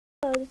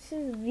Hello, this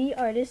is the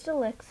artist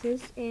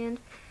Alexis, and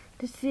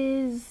this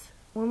is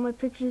one of my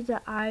pictures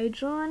that I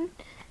drawn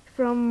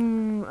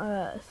from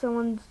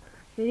someone's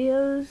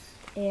videos,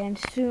 and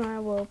soon I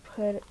will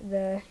put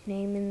the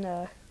name in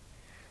the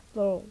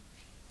little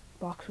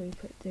box where you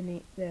put the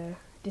name, the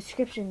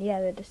description. Yeah,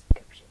 the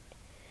description.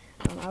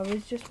 I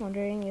was just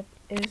wondering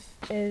if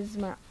is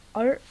my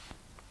art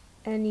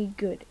any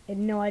good?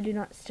 And no, I do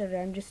not stutter.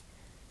 I'm just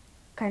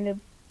kind of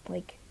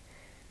like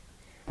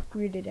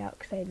weirded out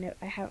because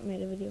I haven't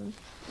made a video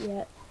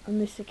yet on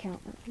this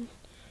account.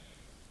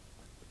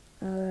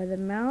 The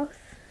mouth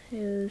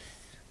is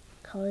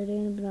colored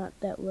in, but not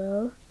that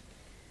well.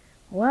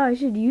 Wow, I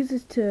should use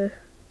this to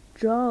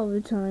draw all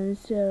the time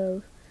instead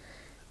of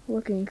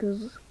looking,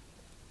 because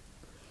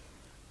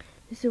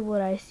this is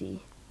what I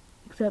see,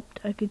 except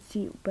I could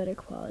see better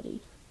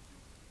quality.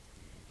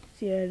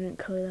 See, I didn't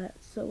color that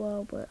so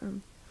well, but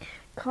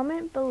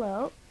comment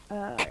below.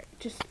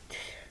 Just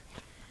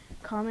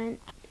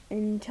comment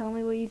and tell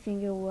me what you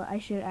think of what I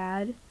should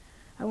add.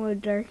 I want to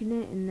darken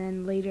it, and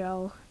then later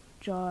I'll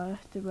draw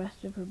the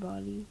rest of her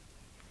body.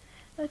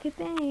 Okay,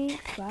 thanks.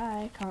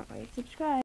 Bye. Comment, rate, subscribe.